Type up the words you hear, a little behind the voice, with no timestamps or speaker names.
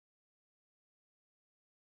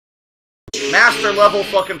Master level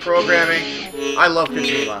fucking programming. I love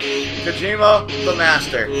Kojima. Kojima, the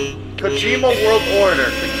master. Kojima World Order,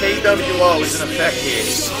 the KWO, is in effect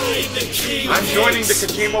here. I'm joining the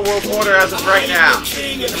Kojima World Order as of right now.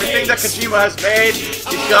 Everything that Kojima has made is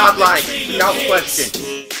godlike, without question.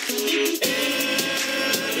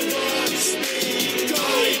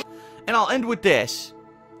 And I'll end with this.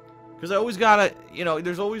 Because I always gotta, you know,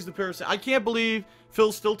 there's always the person. I can't believe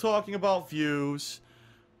Phil's still talking about views.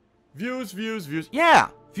 Views. Yeah,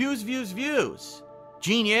 views.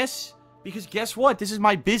 Genius. Because guess what? This is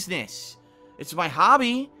my business. It's my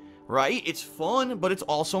hobby, right? It's fun, but it's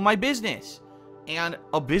also my business. And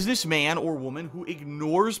a businessman or woman who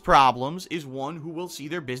ignores problems is one who will see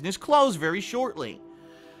their business close very shortly.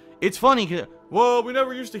 It's funny, because, well, we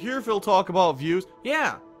never used to hear Phil talk about views.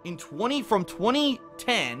 Yeah, from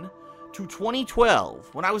 2010 to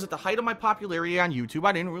 2012, when I was at the height of my popularity on YouTube,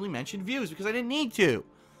 I didn't really mention views because I didn't need to.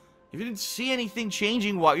 If you didn't see anything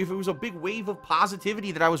changing, if it was a big wave of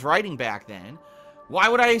positivity that I was writing back then, why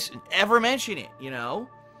would I ever mention it, you know?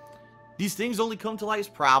 These things only come to light as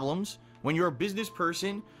problems when you're a business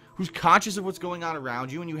person who's conscious of what's going on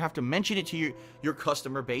around you, and you have to mention it to your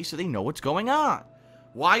customer base so they know what's going on.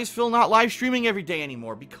 Why is Phil not live streaming every day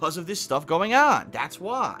anymore? Because of this stuff going on. That's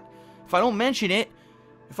why. If I don't mention it,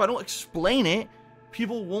 if I don't explain it,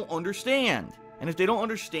 people won't understand. And if they don't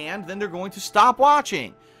understand, then they're going to stop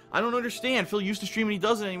watching. I don't understand. Phil used to stream and he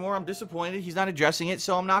doesn't anymore. I'm disappointed. He's not addressing it,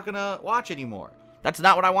 so I'm not going to watch anymore. That's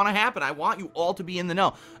not what I want to happen. I want you all to be in the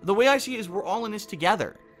know. The way I see it is we're all in this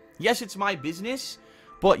together. Yes, it's my business,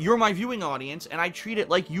 but you're my viewing audience, and I treat it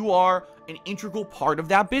like you are an integral part of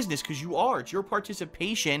that business, because you are. It's your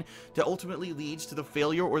participation that ultimately leads to the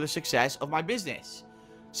failure or the success of my business.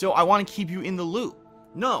 So I want to keep you in the loop.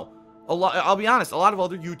 No, I'll be honest, a lot of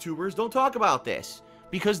other YouTubers don't talk about this,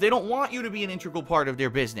 because they don't want you to be an integral part of their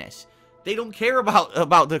business. They don't care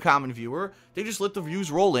about the common viewer. They just let the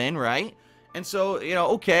views roll in, right? And so, you know,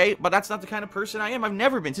 okay, but that's not the kind of person I am. I've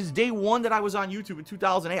never been. Since day one that I was on YouTube in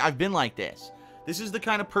 2008, I've been like this. This is the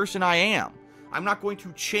kind of person I am. I'm not going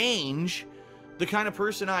to change the kind of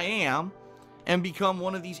person I am and become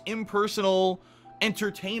one of these impersonal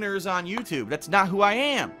entertainers on YouTube. That's not who I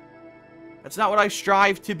am. That's not what I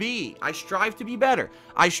strive to be. I strive to be better.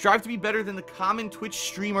 I strive to be better than the common Twitch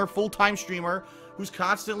streamer, full-time streamer, who's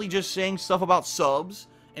constantly just saying stuff about subs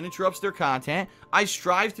and interrupts their content. I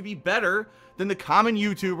strive to be better than the common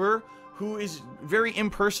YouTuber who is very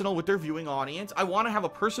impersonal with their viewing audience. I want to have a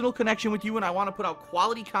personal connection with you, and I want to put out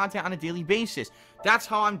quality content on a daily basis. That's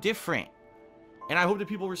how I'm different. And I hope that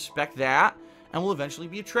people respect that and will eventually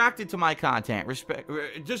be attracted to my content.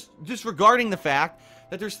 Just regarding the fact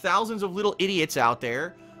that there's thousands of little idiots out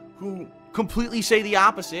there who completely say the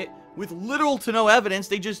opposite with little to no evidence.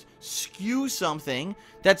 They just skew something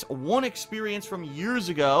that's one experience from years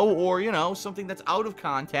ago, or, you know, something that's out of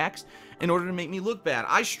context in order to make me look bad.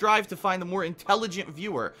 I strive to find the more intelligent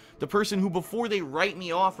viewer, the person who, before they write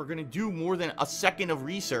me off, are going to do more than a second of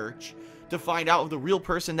research to find out the real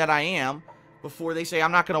person that I am before they say,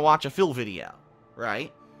 I'm not going to watch a Phil video,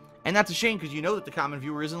 right? And that's a shame, because you know that the common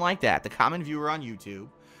viewer isn't like that. The common viewer on YouTube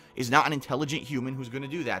is not an intelligent human who's going to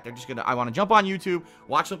do that. They're just going to, I want to jump on YouTube,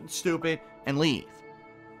 watch something stupid, and leave.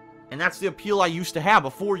 And that's the appeal I used to have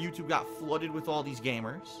before YouTube got flooded with all these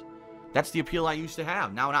gamers. That's the appeal I used to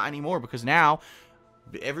have. Now, not anymore, because now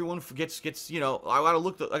everyone gets, you know, I got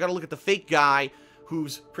to look at the fake guy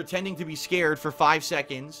who's pretending to be scared for 5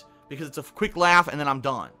 seconds because it's a quick laugh and then I'm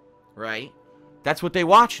done, right? That's what they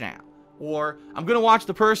watch now. Or I'm going to watch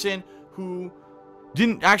the person who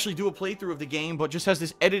didn't actually do a playthrough of the game, but just has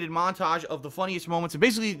this edited montage of the funniest moments, and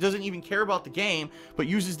basically doesn't even care about the game, but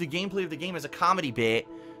uses the gameplay of the game as a comedy bit,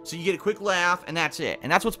 so you get a quick laugh, and that's it.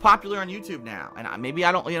 And that's what's popular on YouTube now. And maybe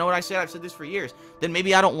I don't, you know what I said? I've said this for years. Then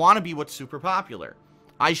maybe I don't want to be what's super popular.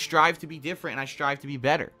 I strive to be different, and I strive to be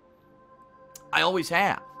better. I always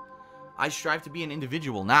have. I strive to be an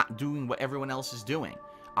individual, not doing what everyone else is doing.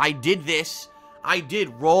 I did this. I did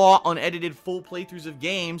raw, unedited, full playthroughs of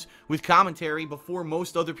games with commentary before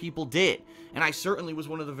most other people did. And I certainly was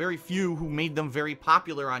one of the very few who made them very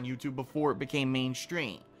popular on YouTube before it became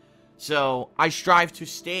mainstream. So I strive to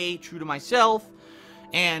stay true to myself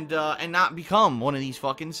and not become one of these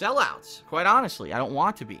fucking sellouts. Quite honestly, I don't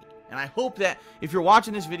want to be. And I hope that if you're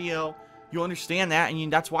watching this video, you understand that,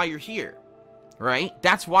 and that's why you're here. Right?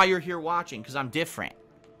 That's why you're here watching, because I'm different.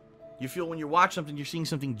 You feel when you watch something, you're seeing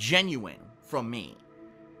something genuine from me.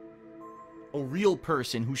 A real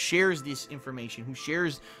person who shares this information, who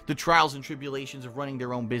shares the trials and tribulations of running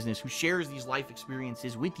their own business, who shares these life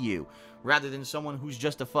experiences with you, rather than someone who's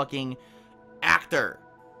just a fucking actor,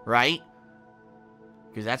 right?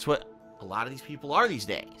 Because that's what a lot of these people are these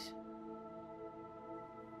days.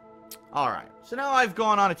 Alright, so now I've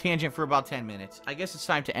gone on a tangent for about 10 minutes. I guess it's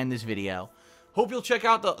time to end this video. Hope you'll check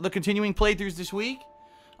out the continuing playthroughs this week.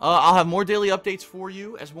 I'll have more daily updates for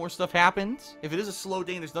you as more stuff happens. If it is a slow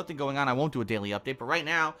day and there's nothing going on, I won't do a daily update. But right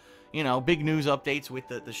now, you know, big news updates with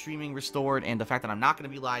the streaming restored and the fact that I'm not going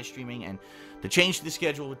to be live streaming and the change to the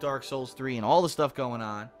schedule with Dark Souls 3 and all the stuff going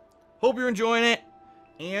on. Hope you're enjoying it,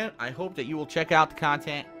 and I hope that you will check out the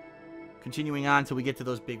content continuing on until we get to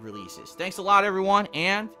those big releases. Thanks a lot, everyone,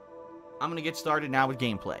 and I'm going to get started now with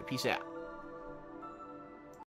gameplay. Peace out.